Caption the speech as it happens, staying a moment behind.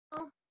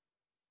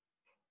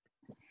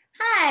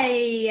Hi,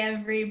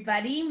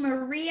 everybody.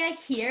 Maria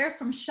here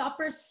from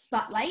Shoppers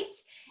Spotlight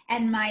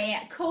and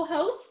my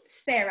co-host,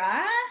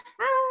 Sarah.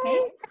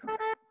 Hey.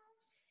 Hi.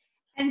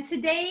 And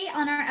today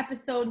on our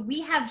episode,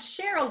 we have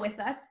Cheryl with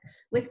us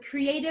with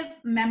Creative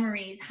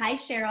Memories. Hi,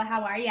 Cheryl.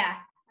 How are ya?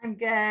 I'm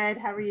good.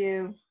 How are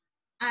you?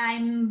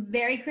 I'm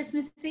very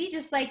Christmassy,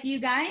 just like you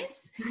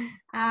guys.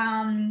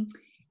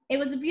 It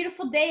was a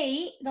beautiful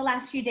day the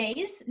last few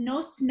days,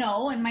 no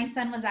snow, and my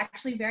son was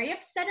actually very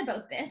upset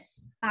about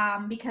this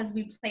because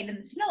we played in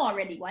the snow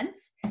already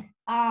once.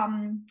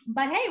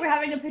 But hey, we're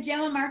having a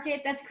pajama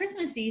market that's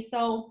Christmassy,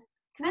 so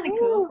kind of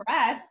cool for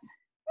us.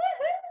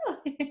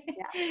 Woohoo!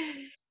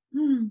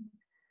 Yeah.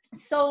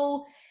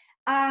 So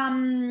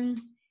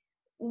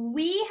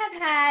we have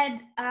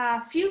had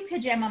a few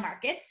pajama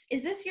markets.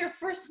 Is this your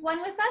first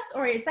one with us,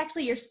 or it's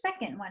actually your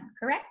second one,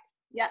 correct?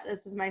 Yeah,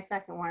 this is my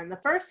second one. The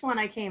first one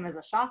I came as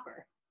a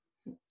shopper.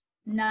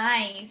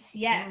 Nice.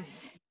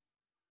 Yes.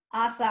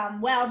 Awesome.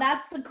 Well,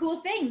 that's the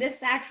cool thing.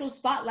 This actual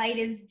spotlight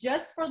is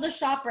just for the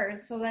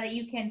shoppers so that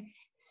you can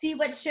see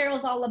what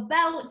Cheryl's all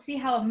about, see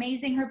how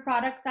amazing her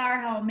products are,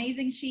 how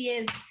amazing she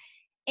is,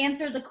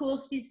 answer the cool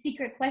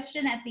secret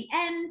question at the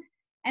end,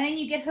 and then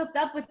you get hooked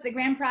up with the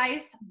grand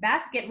prize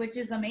basket, which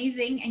is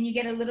amazing, and you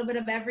get a little bit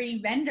of every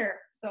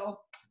vendor. So,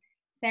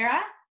 Sarah,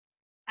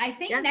 I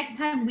think next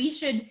time we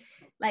should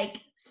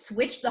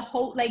switch the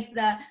whole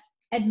the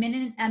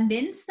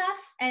admin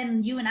stuff,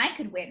 and you and I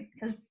could win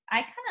because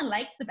I kind of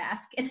like the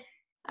basket.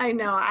 I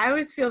know. I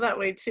always feel that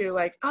way too.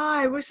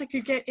 I wish I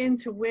could get in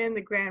to win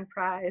the grand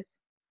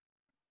prize.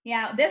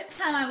 Yeah, this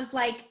time I was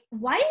like,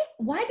 why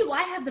do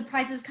I have the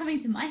prizes coming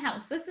to my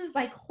house? This is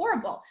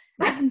horrible.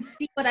 I can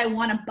see what I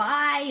want to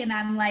buy, and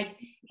I'm like,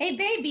 hey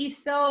baby,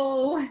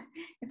 so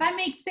if I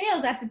make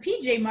sales at the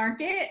PJ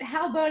market,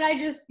 how about I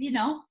just,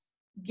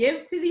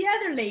 give to the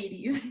other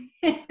ladies?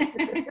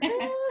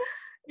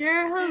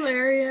 You're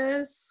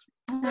hilarious.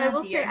 I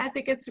will dear. say, I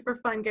think it's super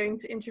fun getting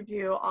to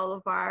interview all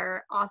of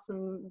our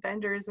awesome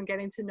vendors and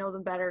getting to know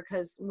them better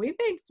because we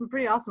made some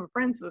pretty awesome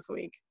friends this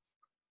week.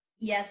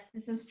 Yes,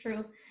 this is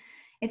true.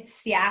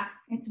 It's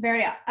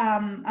very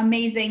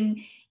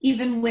amazing,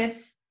 even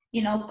with,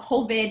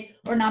 COVID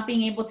or not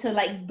being able to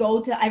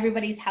go to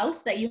everybody's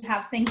house, that you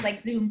have things like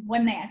Zoom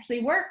when they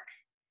actually work.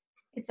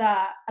 It's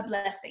a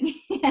blessing.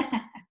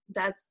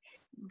 That's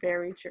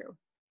very true.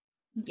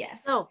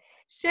 Yes. So,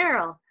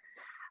 Cheryl,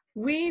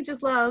 we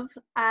just love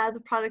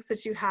the products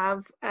that you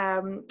have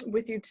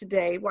with you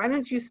today. Why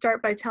don't you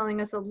start by telling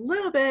us a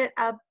little bit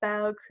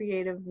about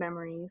Creative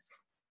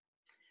Memories?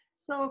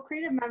 So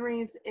Creative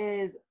Memories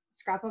is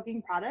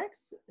scrapbooking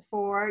products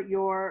for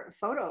your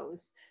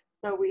photos.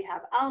 So we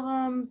have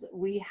albums,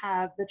 we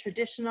have the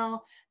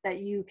traditional that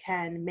you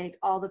can make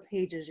all the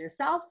pages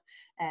yourself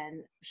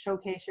and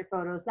showcase your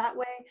photos that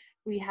way.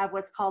 We have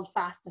what's called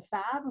Fast to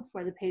Fab,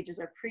 where the pages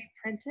are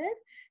pre-printed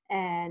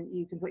and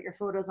you can put your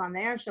photos on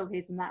there and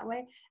showcase them that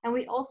way. And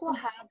we also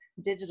have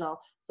digital.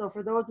 So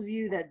for those of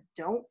you that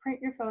don't print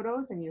your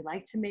photos and you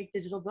like to make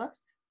digital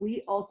books,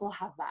 we also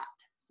have that.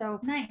 So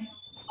nice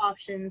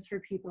options for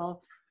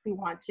people who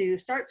want to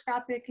start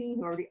scrapbooking,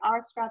 who already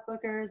are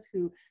scrapbookers,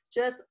 who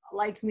just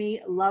like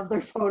me love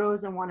their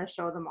photos and want to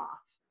show them off.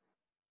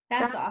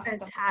 That's awesome.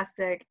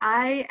 Fantastic.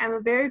 I am a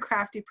very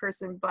crafty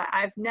person, but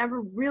I've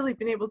never really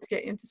been able to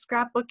get into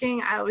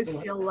scrapbooking. I always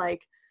feel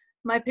like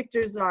my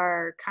pictures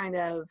are kind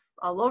of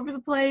all over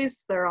the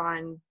place. They're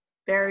on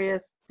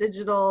various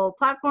digital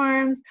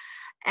platforms,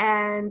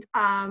 and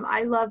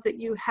I love that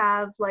you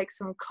have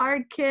some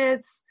card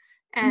kits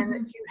and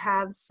that you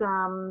have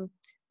some,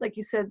 like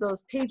you said,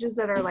 those pages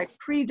that are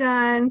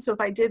pre-done. So if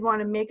I did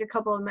want to make a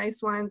couple of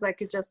nice ones, I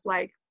could just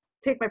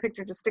take my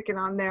picture, just stick it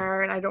on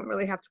there, and I don't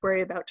really have to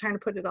worry about trying to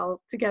put it all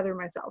together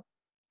myself.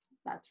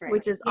 That's right.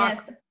 Which is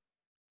awesome.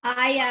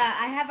 I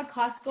have a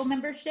Costco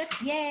membership.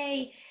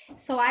 Yay.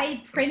 So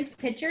I print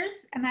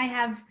pictures, and I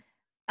have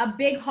a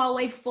big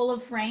hallway full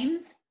of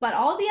frames, but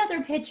all the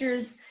other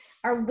pictures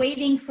are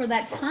waiting for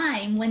that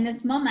time when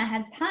this mama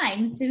has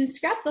time to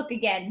scrapbook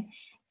again.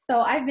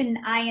 So I've been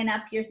eyeing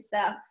up your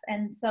stuff.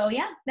 And so,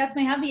 that's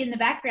my hobby in the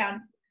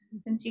background,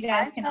 since you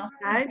guys can also.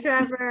 Hi,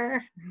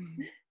 Trevor.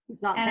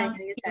 He's not I don't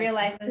think he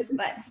realizes,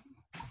 but.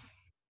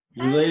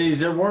 You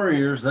ladies are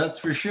warriors, that's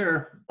for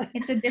sure.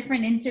 It's a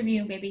different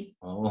interview, baby.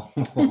 Oh.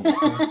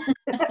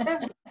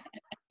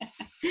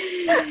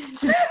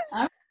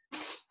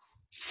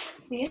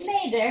 See you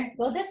later.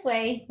 Go this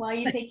way while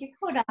you take your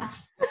coat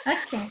off.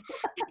 Okay.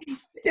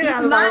 Get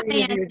out of our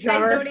interview,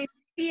 Trevor.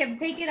 See him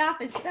taking off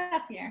his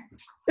stuff here.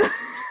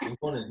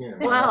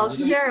 Well,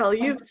 Cheryl,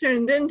 you've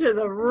turned into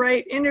the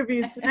right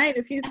interview tonight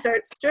if he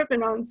starts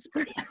stripping on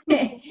screen.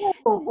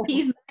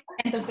 He's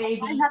the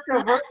baby. I have to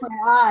avert my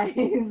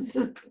eyes.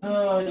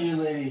 Oh, you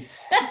ladies.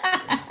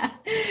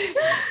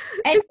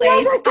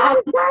 Anyways,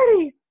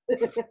 party.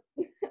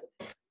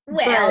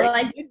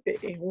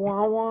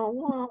 Well, wah, wah,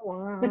 wah,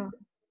 wah.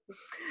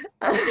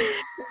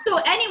 So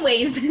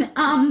anyways,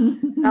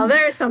 now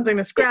there's something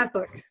to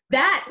scrapbook.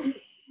 That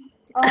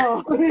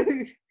Oh.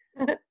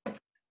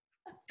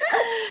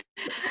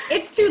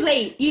 It's too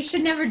late. You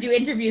should never do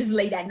interviews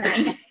late at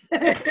night.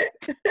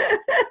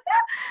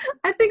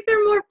 I think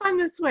they're more fun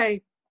this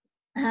way.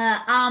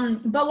 But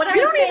what We I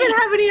was don't saying, even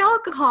have any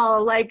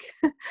alcohol, like,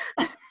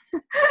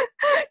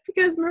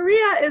 because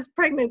Maria is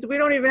pregnant. We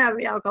don't even have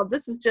any alcohol.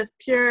 This is just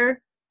pure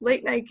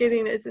late night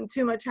giddiness and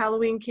too much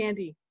Halloween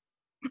candy.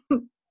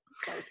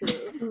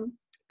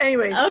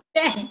 Anyways.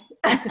 okay.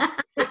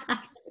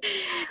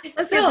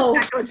 Let's get this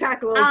back on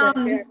track a little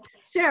bit here.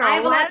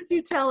 Cheryl, why don't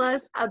you tell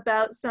us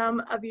about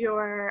some of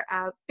your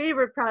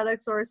favorite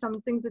products or some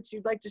things that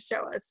you'd like to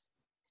show us?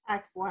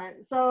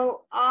 Excellent.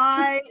 So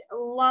I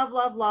love,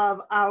 love,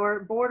 love our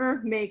border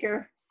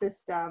maker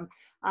system.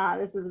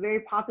 This is a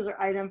very popular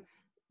item.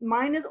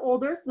 Mine is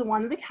older, so the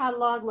one in the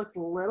catalog looks a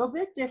little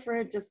bit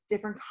different, just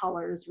different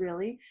colors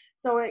really.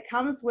 So it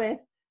comes with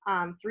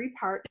 3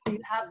 parts. So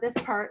you have this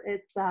part,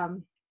 it's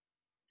a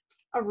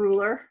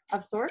ruler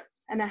of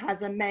sorts, and it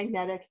has a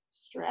magnetic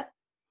strip.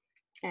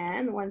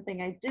 And one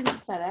thing I didn't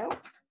set out,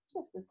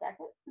 just a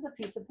second, is a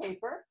piece of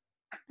paper.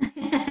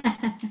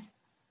 The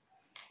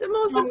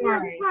most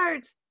important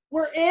part.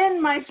 We're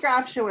in my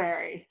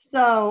scraptuary,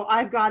 so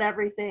I've got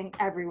everything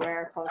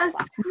everywhere. A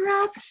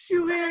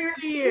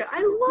scraptuary.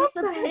 I love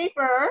that. The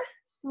paper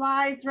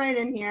slides right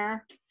in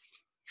here,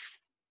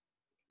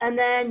 and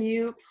then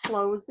you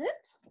close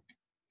it,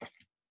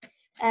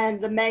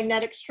 and the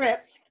magnetic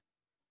strip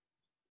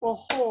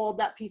will hold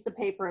that piece of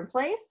paper in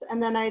place. And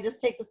then I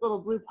just take this little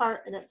blue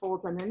part and it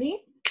folds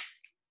underneath.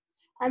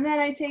 And then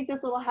I take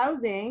this little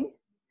housing,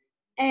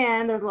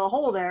 and there's a little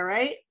hole there,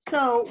 right?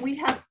 So we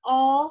have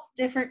all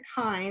different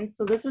kinds.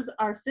 So this is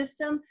our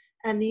system,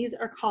 and these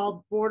are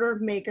called border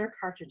maker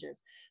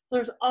cartridges. So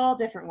there's all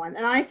different ones.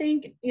 And I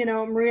think, you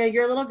know, Maria,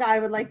 your little guy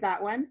would like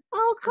that one.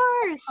 Oh, of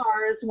course.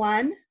 Cars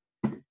one.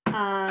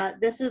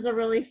 This is a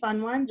really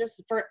fun one,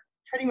 just for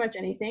pretty much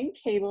anything.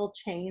 Cable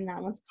chain,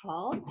 that one's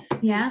called.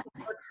 Yeah.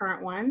 Our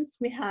current ones.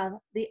 We have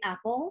the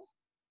apple.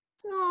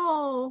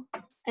 Oh.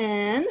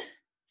 And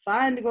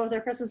fun to go with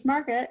our Christmas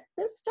market,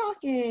 the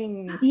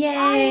stockings.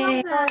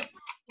 Yay.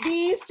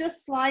 These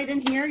just slide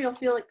in here. You'll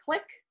feel it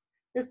click.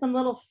 There's some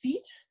little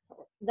feet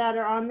that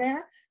are on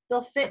there.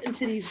 They'll fit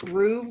into these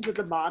grooves at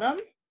the bottom.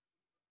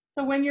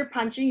 So when you're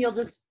punching,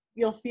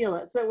 you'll feel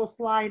it. So it will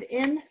slide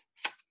in,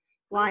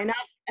 line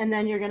up, and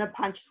then you're gonna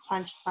punch,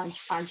 punch,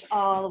 punch, punch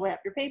all the way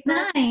up your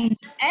paper. Nice.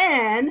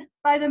 And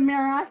by the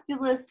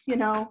miraculous, you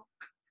know,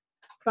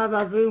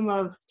 ba-ba-boom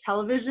of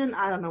television,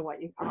 I don't know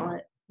what you call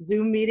it,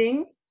 Zoom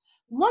meetings,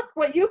 look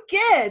what you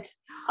get.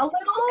 A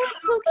little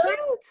so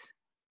cute.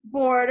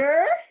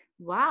 Border.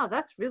 Wow,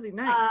 that's really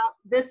nice.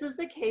 This is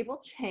the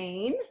cable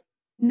chain.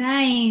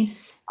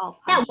 Nice.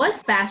 That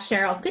was fast,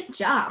 Cheryl. Good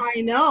job. I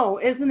know.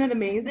 Isn't it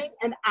amazing?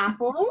 And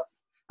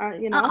apples are,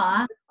 you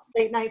know,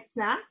 late night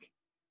snack.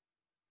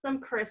 Some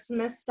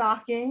Christmas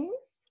stockings.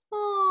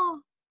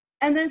 Oh.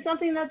 And then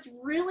something that's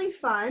really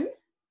fun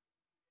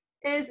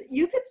is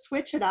you could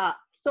switch it up.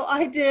 So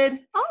I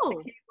did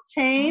cable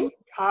chain,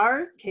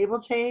 cars, cable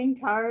chain,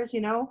 cars,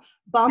 you know,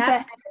 bump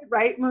ahead,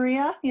 right,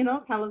 Maria? You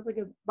know, kind of looks like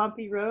a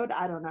bumpy road.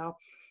 I don't know.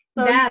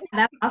 So that's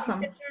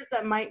awesome. Pictures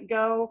that might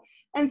go.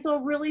 And so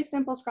really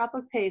simple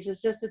scrapbook page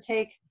is just to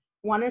take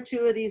 1 or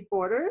 2 of these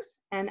borders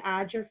and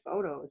add your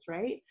photos,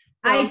 right?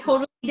 So, I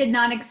totally did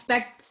not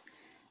expect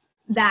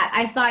that.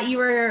 I thought you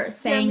were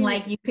saying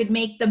like you could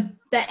make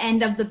the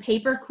end of the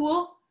paper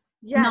cool.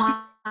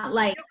 Yeah. Not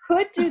like you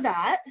could do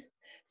that.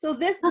 So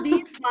these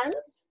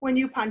ones, when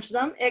you punch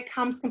them, it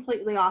comes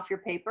completely off your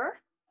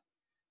paper.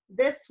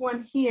 This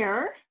one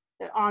here,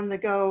 on the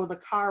go, the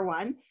car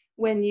one,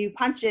 when you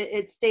punch it,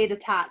 it stayed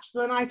attached. So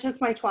then I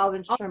took my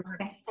 12-inch trimmer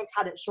and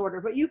cut it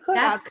shorter. But you could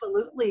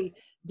absolutely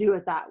do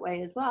it that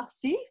way as well.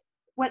 See?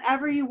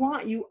 Whatever you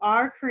want. You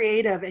are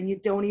creative and you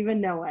don't even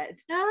know it.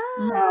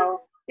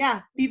 So,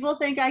 yeah, people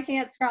think I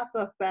can't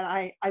scrapbook, but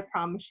I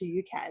promise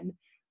you can.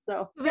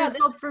 So there's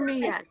hope for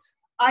me yet.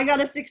 I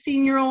got a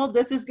 16-year-old.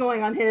 This is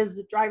going on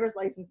his driver's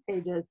license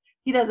pages.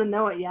 He doesn't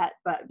know it yet,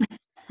 but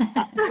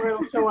that's where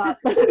it'll show up.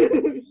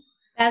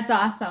 That's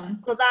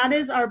awesome. So that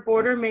is our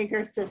border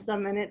maker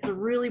system, and it's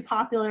really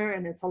popular,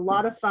 and it's a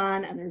lot of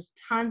fun, and there's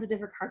tons of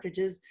different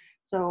cartridges,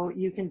 so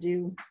you can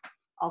do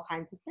all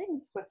kinds of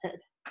things with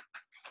it.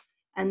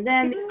 And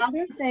then the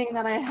other thing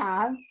that I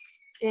have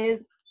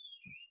is,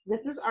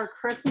 this is our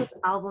Christmas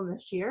album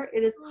this year.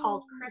 It is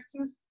called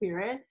Christmas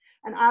Spirit,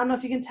 and I don't know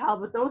if you can tell,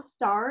 but those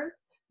stars,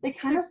 they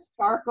kind of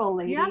sparkle,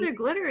 lady. Yeah, they're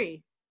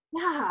glittery.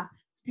 Yeah,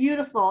 it's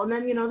beautiful. And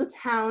then, you know, the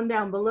town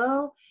down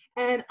below.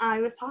 And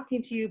I was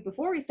talking to you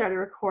before we started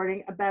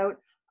recording about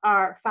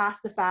our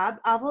Fast to Fab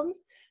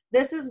albums.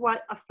 This is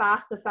what a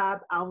Fast to Fab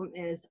album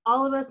is.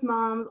 All of us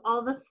moms, all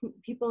of us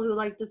people who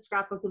like to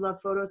scrapbook, who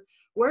love photos,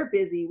 we're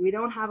busy. We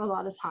don't have a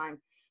lot of time.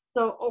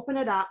 So open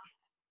it up.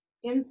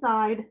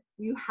 Inside,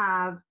 you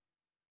have,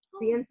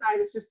 the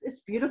inside is just, it's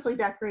beautifully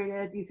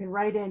decorated. You can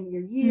write in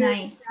your year,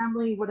 your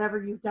family,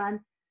 whatever you've done.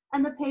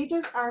 And the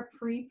pages are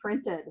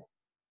pre-printed.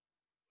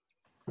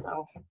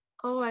 So.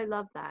 Oh, I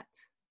love that.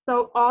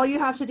 So all you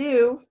have to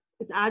do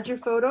is add your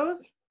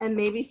photos and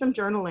maybe some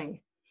journaling,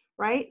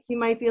 right? So you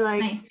might be like,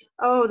 Nice.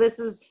 oh, this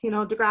is,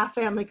 DeGraff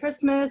family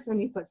Christmas,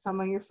 and you put some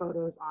of your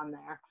photos on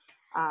there.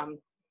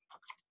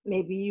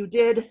 Maybe you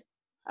did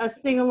a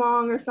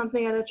sing-along or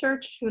something at a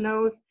church, who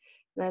knows?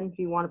 Then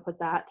you want to put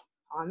that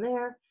on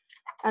there.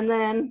 And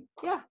then,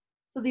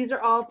 so these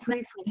are all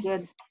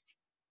pre-printed.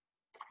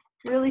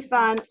 Really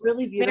fun,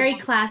 really beautiful. Very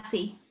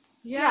classy.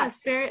 Yeah, it's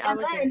very And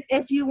elegant.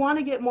 then if you want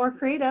to get more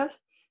creative,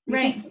 you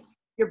Right. can take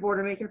your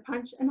border maker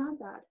punch and add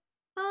that.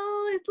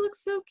 Oh, it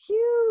looks so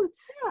cute.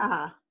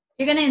 Yeah,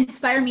 You're going to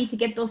inspire me to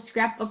get those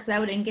scrapbooks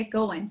out and get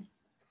going.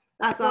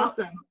 that's Well,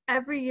 awesome.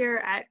 Every year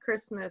at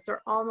Christmas,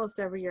 or almost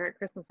every year at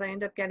Christmas, I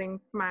end up getting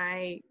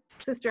my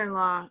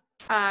sister-in-law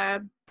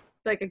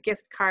like a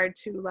gift card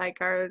to like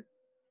our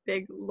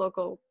big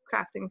local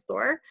crafting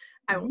store.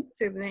 I won't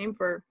say the name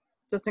for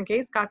just in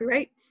case,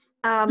 copyright.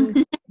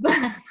 And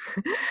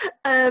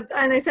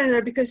I sent her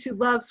there because she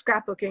loves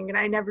scrapbooking, and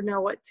I never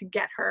know what to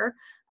get her.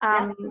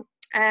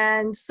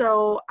 And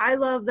so I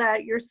love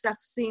that your stuff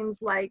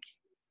seems like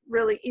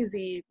really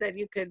easy, that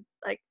you could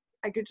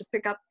I could just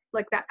pick up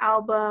like that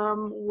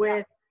album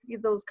with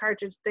those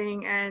cartridge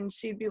thing, and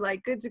she'd be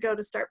like good to go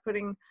to start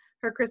putting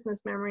her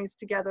Christmas memories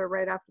together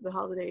right after the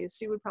holidays.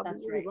 She would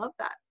probably really love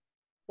that.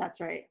 That's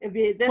right. It'd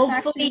be this.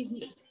 Hopefully,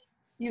 actually,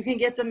 you can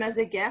get them as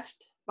a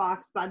gift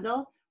box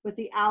bundle with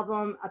the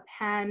album, a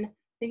pen,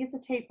 I think it's a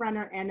tape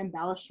runner, and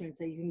embellishments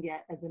that you can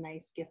get as a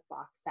nice gift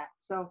box set.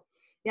 So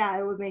yeah,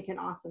 it would make an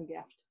awesome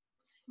gift.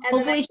 And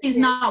hopefully she's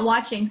not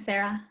watching,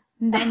 Sarah.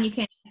 And then you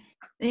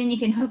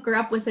can hook her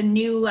up with a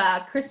new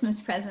Christmas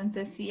present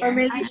this year. Or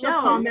maybe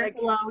she'll comment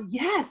below.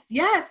 Yes,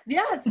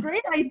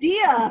 great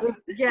idea.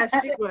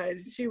 Yes,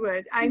 she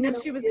would. I know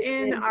she was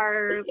in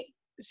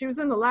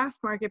the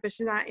last market, but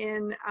she's not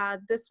in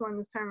this one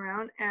this time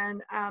around.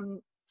 And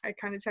I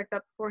kind of checked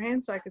that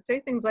beforehand so I could say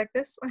things like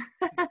this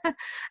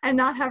and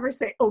not have her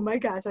say, oh my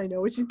gosh, I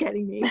know what she's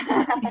getting me.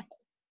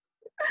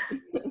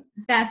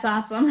 That's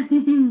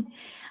awesome.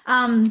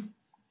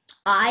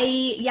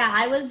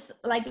 I was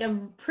like a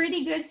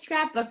pretty good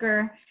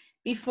scrapbooker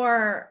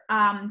before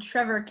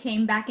Trevor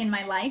came back in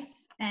my life,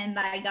 and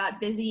I got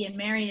busy and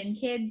married and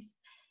kids.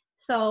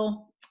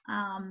 So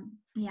I'm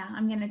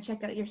gonna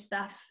check out your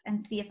stuff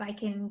and see if I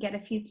can get a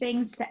few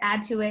things to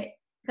add to it,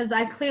 because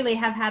I clearly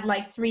have had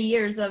like 3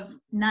 years of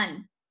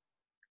none,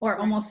 or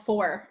almost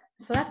 4.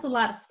 So that's a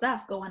lot of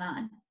stuff going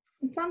on.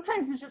 And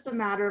sometimes it's just a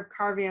matter of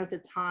carving out the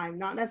time,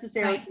 not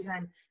necessarily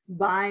even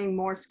buying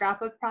more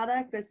scrapbook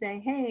product, but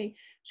saying, hey,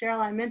 Cheryl,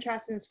 I'm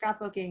interested in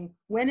scrapbooking.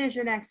 When is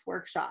your next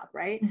workshop,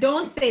 right?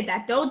 Don't say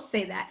that. Don't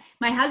say that.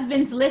 My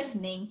husband's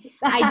listening.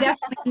 I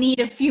definitely need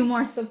a few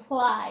more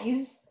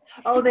supplies.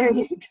 Oh, there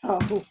you go.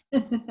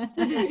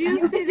 Did you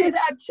can do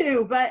that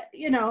too, but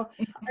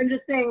I'm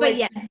just saying, but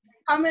yes,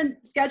 come and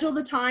schedule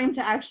the time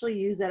to actually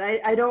use it.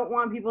 I don't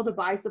want people to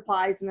buy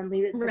supplies and then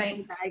leave it in a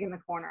bag in the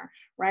corner,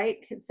 right?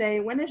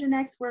 Say, when is your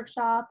next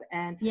workshop?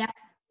 And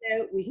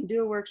we can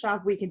do a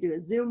workshop, we can do a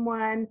Zoom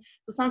one.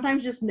 So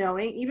sometimes just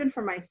knowing, even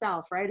for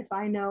myself, right? If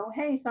I know,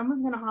 hey,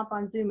 someone's going to hop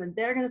on Zoom and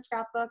they're going to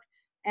scrapbook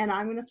and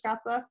I'm going to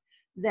scrapbook,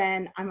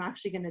 then I'm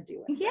actually going to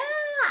do it. Yeah,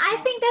 I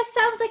think that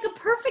sounds like a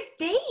perfect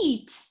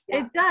date.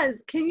 It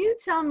does. Can you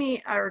tell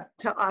me, or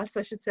tell us,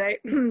 I should say,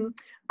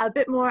 a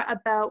bit more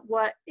about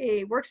what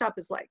a workshop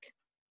is like?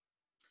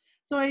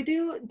 So I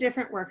do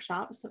different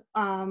workshops.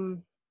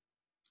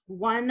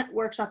 One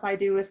workshop I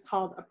do is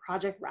called a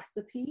project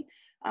recipe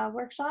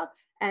workshop.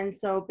 And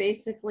so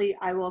basically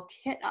I will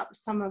kit up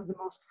some of the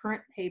most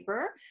current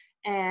paper,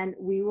 and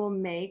we will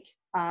make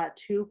a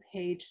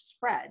 2-page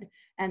spread,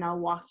 and I'll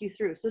walk you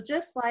through. So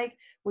just like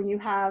when you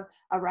have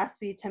a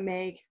recipe to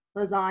make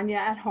lasagna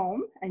at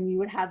home and you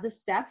would have the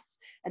steps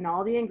and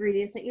all the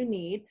ingredients that you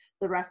need,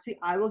 the recipe,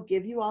 I will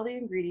give you all the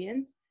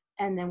ingredients,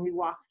 and then we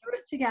walk through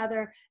it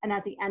together. And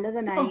at the end of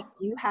the night,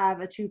 you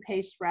have a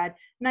 2-page spread.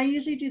 And I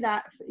usually do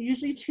that,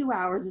 usually 2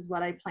 hours is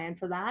what I plan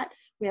for that.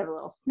 We have a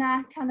little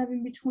snack kind of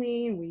in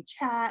between, we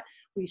chat,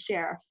 we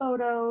share our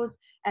photos,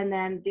 and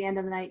then at the end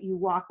of the night, you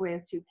walk away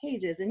with 2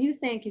 pages. And you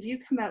think if you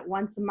come out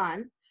once a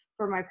month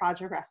for my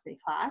project recipe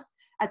class,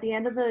 at the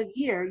end of the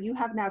year, you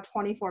have now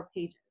 24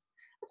 pages.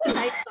 That's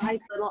a nice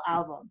size little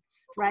album,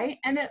 right?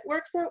 And it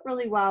works out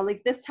really well.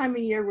 Like this time of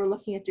year, we're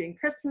looking at doing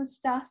Christmas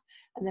stuff,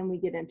 and then we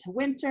get into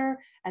winter,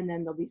 and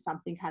then there'll be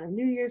something kind of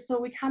New Year's. So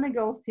we kind of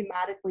go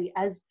thematically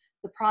as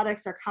the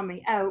products are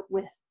coming out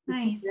with the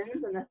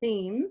seasons and the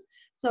themes.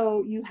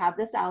 So you have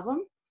this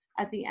album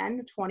at the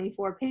end,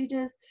 24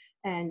 pages,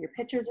 and your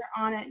pictures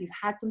are on it. You've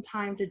had some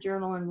time to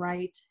journal and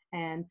write,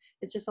 and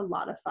it's just a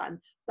lot of fun.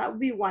 So that would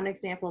be one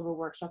example of a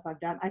workshop I've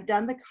done. I've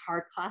done the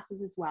card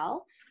classes as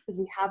well, because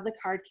we have the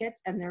card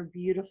kits and they're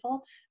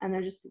beautiful and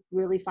they're just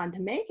really fun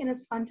to make, and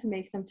it's fun to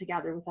make them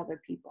together with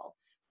other people.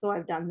 So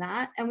I've done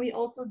that. And we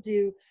also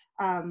do,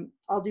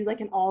 I'll do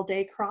like an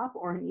all-day crop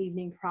or an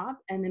evening crop,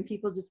 and then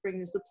people just bring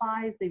the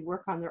supplies, they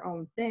work on their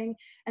own thing.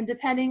 And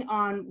depending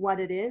on what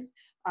it is,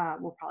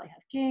 we'll probably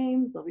have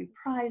games, there'll be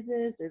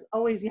prizes, there's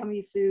always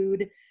yummy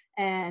food.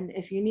 And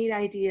if you need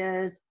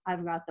ideas,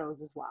 I've got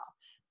those as well.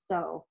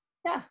 So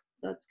yeah,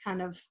 that's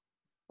kind of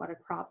what a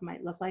crop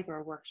might look like or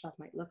a workshop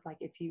might look like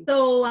if you.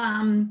 So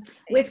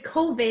with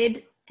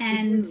COVID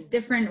and Mhm.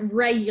 different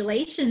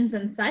regulations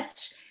and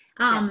such,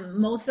 Yes.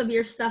 most of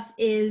your stuff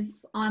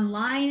is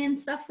online and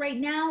stuff right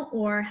now,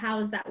 or how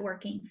is that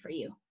working for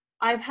you?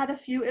 I've had a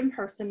few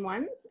in-person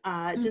ones.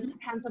 It just Mhm.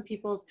 depends on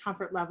people's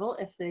comfort level.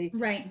 If they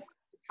Right.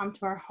 come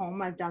to our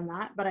home, I've done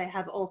that, but I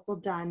have also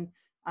done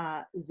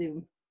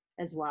Zoom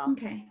as well.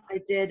 Okay. I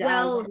did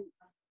Well,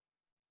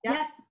 yeah.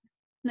 yep.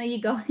 No,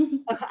 you go.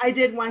 I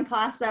did one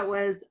class that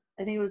was,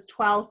 I think it was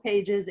 12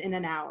 pages in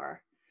an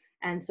hour.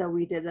 And so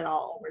we did it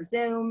all over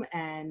Zoom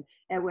and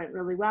it went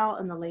really well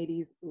and the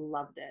ladies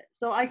loved it.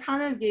 So I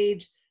kind of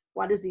gauge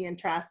what is the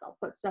interest. I'll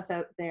put stuff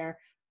out there,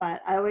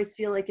 but I always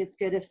feel like it's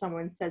good if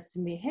someone says to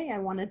me, hey, I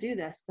want to do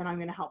this, then I'm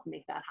going to help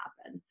make that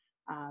happen.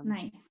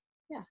 Nice.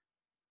 Yeah.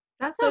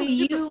 That So sounds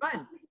super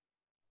fun.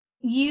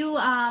 you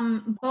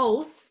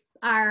both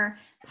are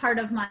part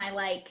of my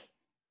like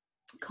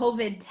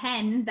COVID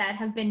 10 that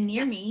have been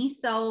near me.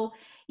 So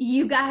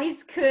you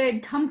guys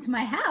could come to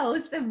my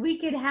house and we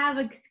could have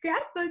a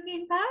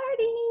scrapbooking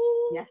party.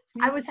 Yes,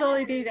 I would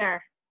totally be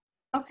there.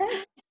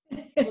 Okay.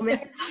 We'll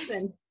make it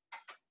happen.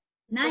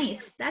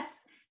 Nice.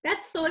 That's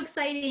so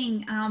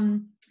exciting.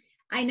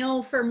 I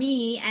know for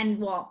me and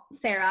well,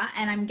 Sarah,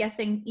 and I'm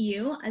guessing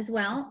you as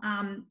well,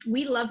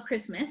 we love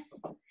Christmas.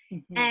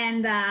 Mhm.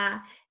 And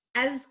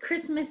as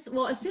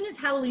soon as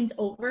Halloween's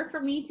over for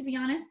me, to be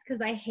honest,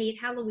 because I hate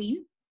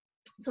Halloween.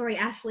 Sorry,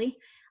 Ashley.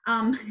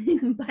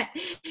 But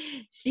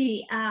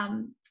she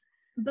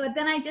but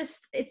then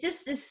it's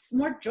just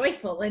more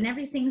joyful and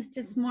everything's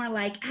just more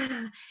like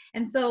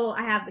and so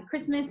I have the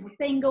Christmas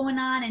thing going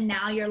on and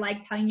now you're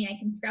like telling me I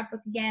can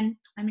scrapbook again.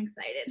 I'm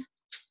excited.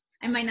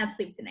 I might not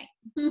sleep tonight.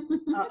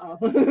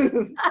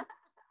 Uh-oh.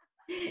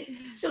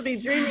 She'll be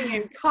dreaming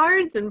in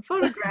cards and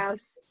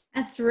photographs.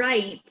 That's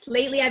right.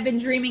 Lately I've been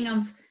dreaming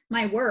of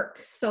my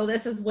work, so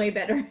this is way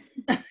better.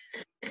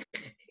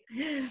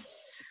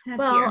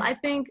 Well, I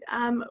think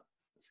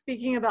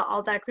speaking about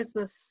all that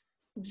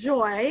Christmas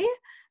joy,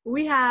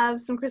 we have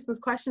some Christmas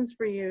questions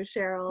for you,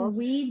 Cheryl.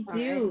 We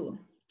do.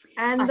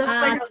 And I the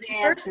hope I know first- the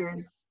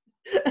answers.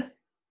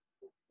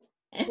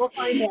 We'll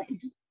find out.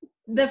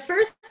 The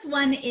first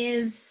one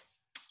is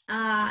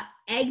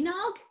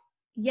eggnog,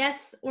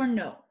 yes or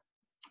no?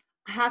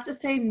 I have to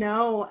say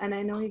no, and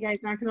I know you guys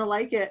aren't going to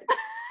like it.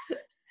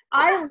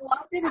 I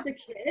loved it as a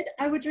kid.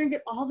 I would drink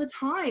it all the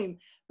time.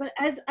 But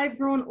as I've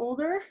grown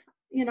older,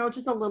 you know,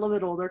 just a little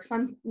bit older, because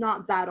I'm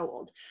not that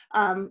old,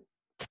 I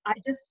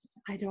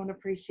don't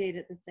appreciate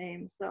it the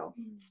same. So,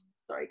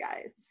 sorry,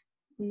 guys.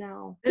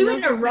 No. 2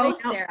 in a row,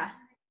 Sarah.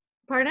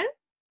 Pardon?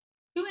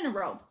 2 in a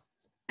row.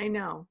 I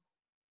know.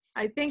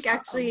 I think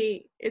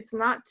actually it's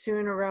not 2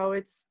 in a row,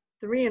 it's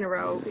 3 in a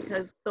row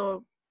because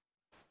the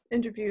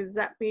interviews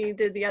that we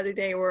did the other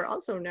day were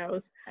also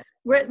no's.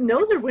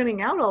 No's are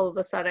winning out all of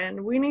a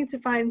sudden. We need to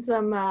find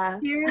some.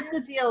 Here's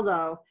the deal,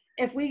 though.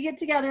 If we get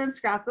together in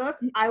scrapbook,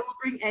 I will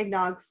bring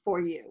eggnog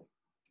for you.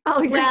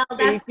 Oh, you're Well, sweet.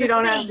 that's You the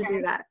don't have thing. to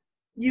do that.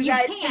 You You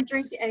guys can't. can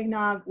drink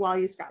eggnog while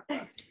you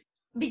scrapbook.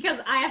 Because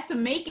I have to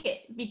make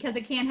it because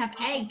it can't have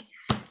egg.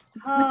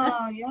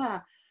 Oh,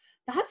 yeah.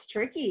 That's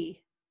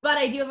tricky. But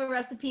I do have a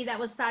recipe that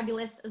was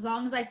fabulous. As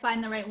long as I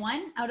find the right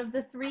one out of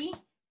the 3,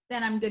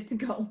 then I'm good to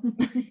go.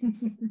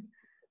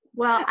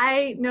 Well,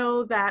 I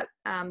know that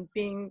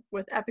being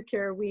with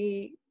Epicure,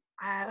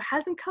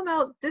 hasn't come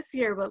out this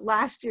year, but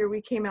last year we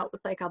came out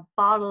with like a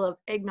bottle of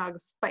eggnog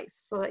spice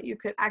so that you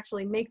could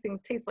actually make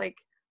things taste like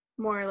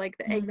more like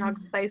the eggnog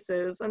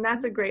spices. And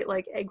that's a great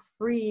like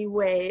egg-free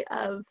way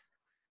of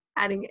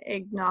adding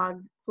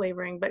eggnog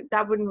flavoring, but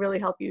that wouldn't really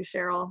help you,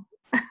 Cheryl.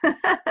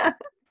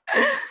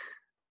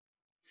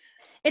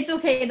 It's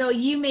okay though.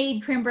 You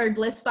made cranberry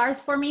bliss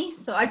bars for me,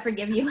 so I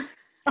forgive you.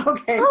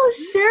 Okay. Oh,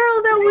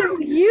 Cheryl, that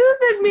was you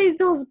that made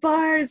those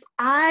bars.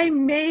 I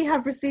may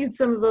have received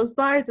some of those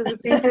bars as a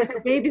thank you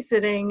for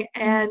babysitting,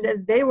 and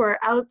they were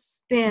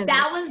outstanding.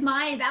 That was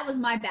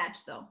my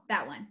batch though.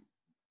 That one.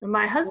 And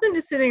my husband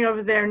is sitting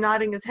over there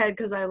nodding his head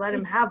because I let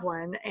him have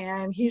one,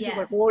 and he's just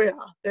like, Yes. "Oh yeah,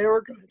 they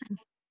were good."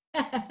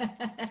 We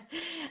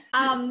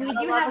Gotta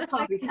do love have a a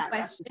second copycat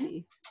question.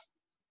 recipe.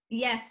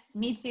 Yes,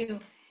 me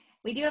too.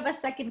 We do have a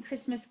second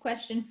Christmas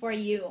question for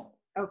you.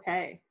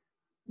 Okay.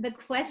 The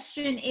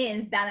question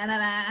is,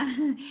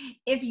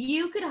 if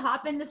you could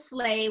hop in the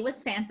sleigh with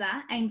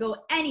Santa and go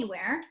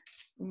anywhere,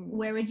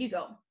 where would you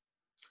go?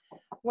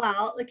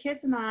 Well, the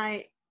kids and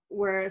I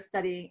were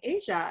studying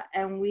Asia,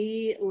 and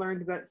we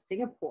learned about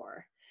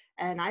Singapore.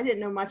 And I didn't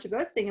know much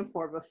about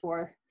Singapore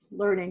before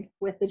learning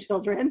with the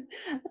children.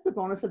 That's the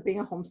bonus of being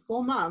a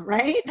homeschool mom,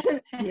 right?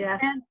 Yes.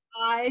 And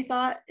I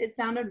thought it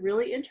sounded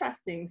really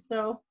interesting.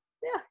 So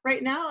yeah,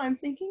 right now I'm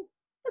thinking,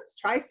 let's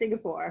try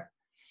Singapore.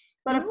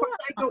 But of course,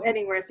 I'd go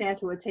anywhere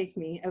Santa would take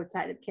me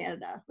outside of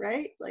Canada,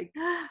 right? Like,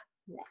 yeah.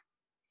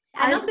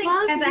 I don't think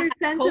love Santa your has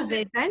sense of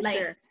COVID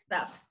adventure. like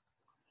stuff,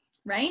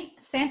 right?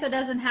 Santa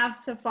doesn't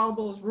have to follow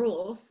those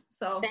rules,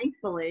 so.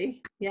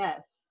 Thankfully,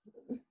 yes.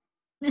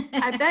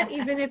 I bet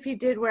even if he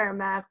did wear a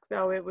mask,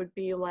 though, it would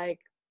be like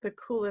the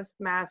coolest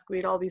mask.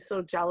 We'd all be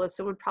so jealous.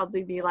 It would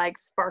probably be like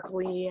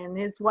sparkly, and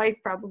his wife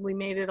probably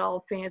made it all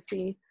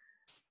fancy.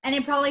 And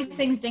it probably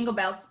sings Jingle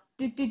Bells.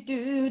 Do, do,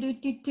 do, do,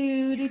 do,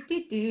 do, do,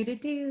 do, do,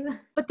 do.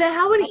 But then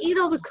how would he eat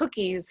all the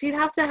cookies? We'd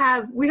have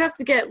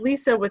to get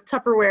Lisa with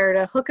Tupperware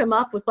to hook him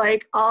up with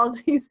like all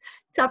these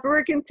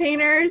Tupperware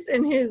containers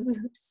in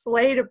his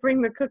sleigh to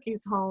bring the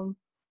cookies home.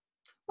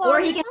 Well, Or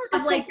he can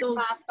have have like take your those.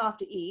 mask off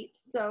to eat.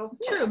 So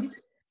True.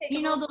 take You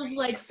them know off. those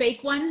like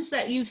fake ones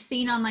that you've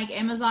seen on like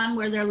Amazon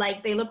where they're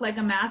like, they look like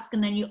a mask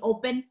and then you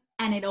open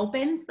and it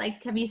opens?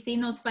 Like, have you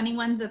seen those funny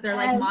ones that they're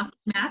like mock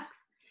Yes. masks?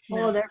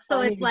 Oh, they're So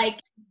funny. it's like,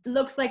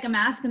 looks like a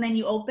mask and then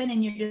you open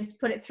and you just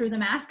put it through the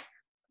mask.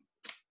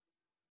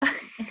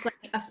 It's like,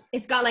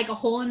 it's got like a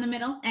hole in the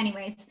middle.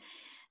 Anyways,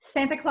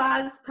 Santa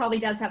Claus probably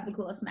does have the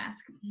coolest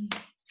mask.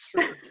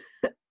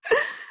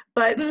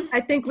 But I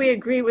think we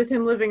agree with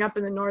him living up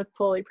in the North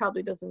Pole. He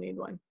probably doesn't need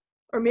one.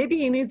 Or maybe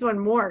he needs one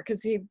more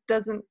because he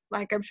doesn't,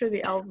 like, I'm sure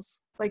the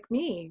elves, like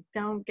me,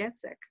 don't get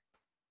sick.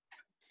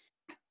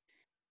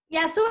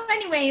 Yeah, so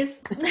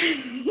anyways,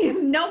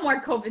 no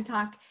more COVID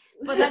talk,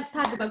 but let's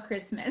talk about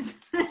Christmas.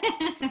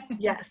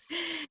 Yes.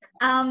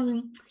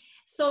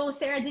 So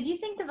Sarah, did you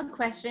think of a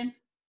question?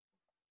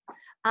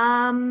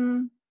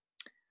 No.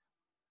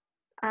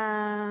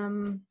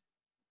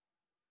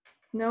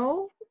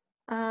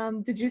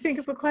 Did you think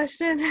of a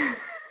question?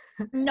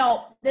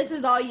 No, this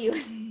is all you.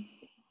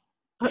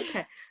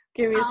 Okay.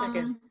 Give me a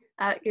second.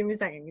 Give me a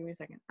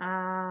second.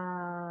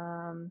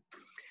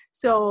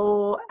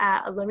 So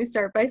let me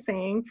start by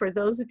saying, for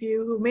those of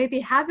you who maybe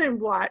haven't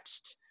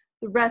watched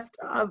the rest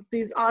of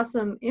these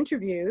awesome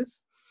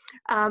interviews,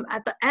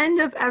 at the end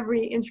of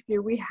every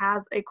interview, we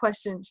have a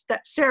question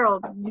that, Cheryl,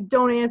 you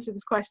don't answer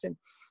this question.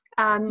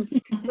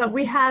 But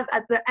we have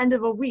at the end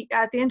of a week,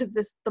 at the end of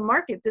the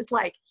market, this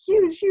like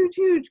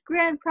huge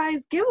grand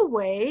prize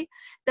giveaway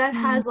that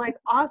has like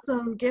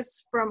awesome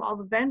gifts from all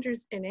the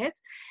vendors in it.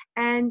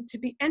 And to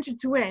be entered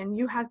to win,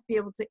 you have to be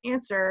able to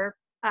answer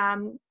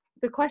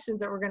the questions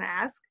that we're going to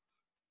ask.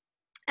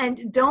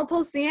 And don't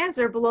post the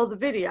answer below the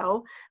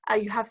video.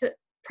 You have to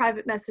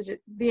private message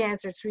the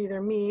answer to either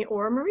me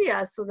or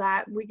Maria so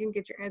that we can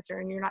get your answer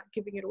and you're not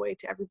giving it away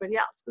to everybody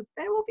else, because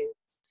then it won't be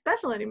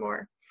special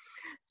anymore.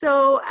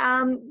 So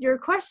your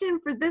question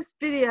for this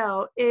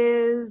video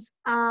is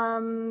it's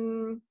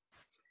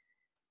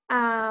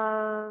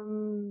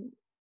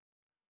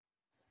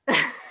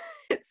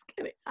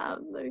gonna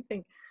let me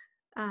think.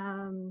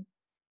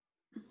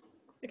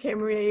 Okay,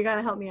 Maria, you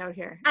gotta help me out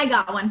here. I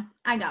got one.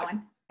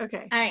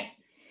 Okay. All right.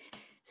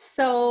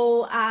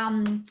 So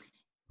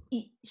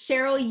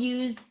Cheryl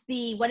used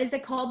the, what is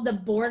it called? The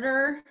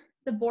border,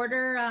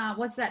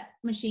 what's that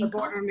machine The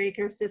called? border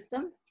maker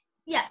system.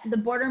 Yeah, the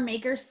border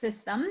maker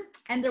system.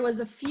 And there was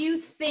a few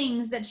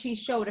things that she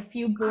showed, a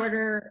few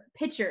border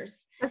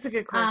pictures. That's a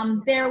good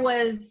question. There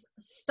was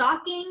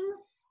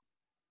stockings,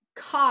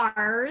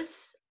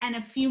 cars, and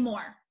a few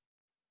more.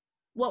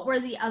 What were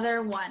the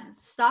other ones?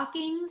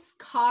 Stockings,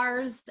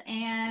 cars,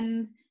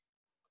 and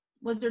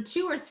was there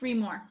 2 or 3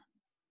 more?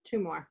 2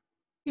 more.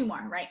 2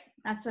 more, right?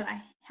 That's what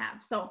I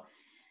have. So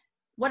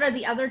what are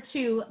the other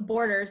 2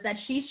 borders that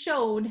she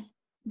showed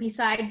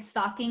besides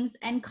stockings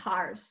and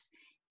cars?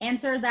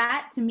 Answer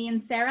that to me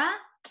and Sarah,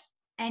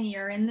 and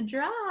you're in the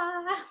draw.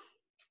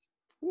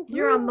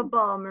 You're on the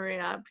ball,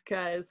 Maria,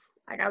 because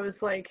like I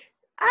was like,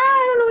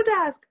 I don't know what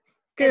to ask.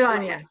 Good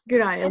on you.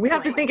 Good on you. We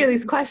have to think of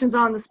these questions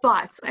on the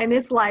spots, and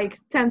it's like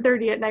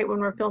 10:30 at night when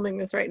we're filming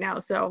this right now.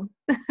 So,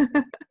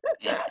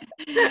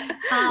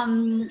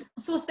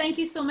 so thank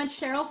you so much,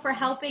 Cheryl, for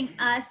helping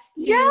us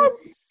to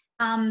yes,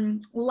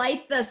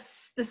 light the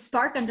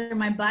spark under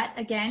my butt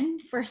again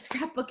for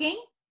scrapbooking,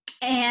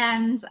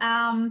 and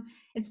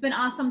it's been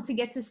awesome to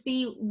get to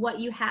see what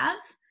you have.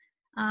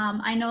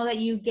 I know that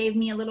you gave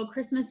me a little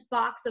Christmas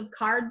box of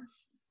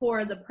cards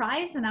for the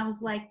prize, and I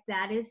was like,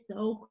 that is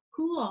so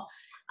cool.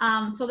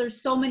 So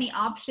there's so many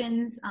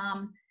options.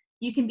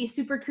 You can be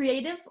super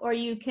creative, or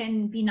you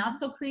can be not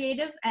so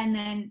creative and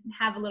then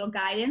have a little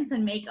guidance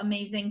and make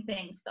amazing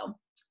things. So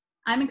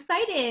I'm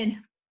excited.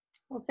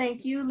 Well,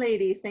 thank you,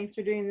 ladies. Thanks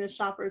for doing this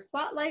shopper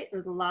spotlight. It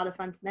was a lot of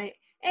fun tonight.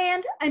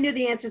 And I knew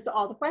the answers to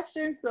all the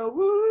questions, so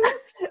woo!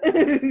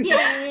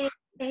 Yay!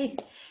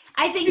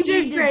 I think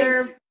you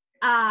deserve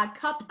a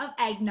cup of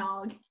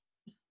eggnog.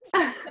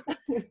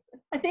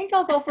 I think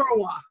I'll go for a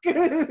walk.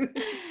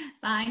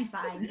 Fine.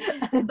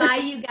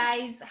 Bye, you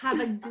guys. Have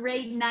a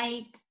great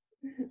night.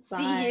 Bye.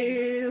 See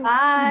you.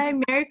 bye.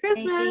 Merry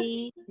Christmas.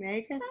 Bye.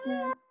 Merry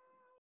Christmas.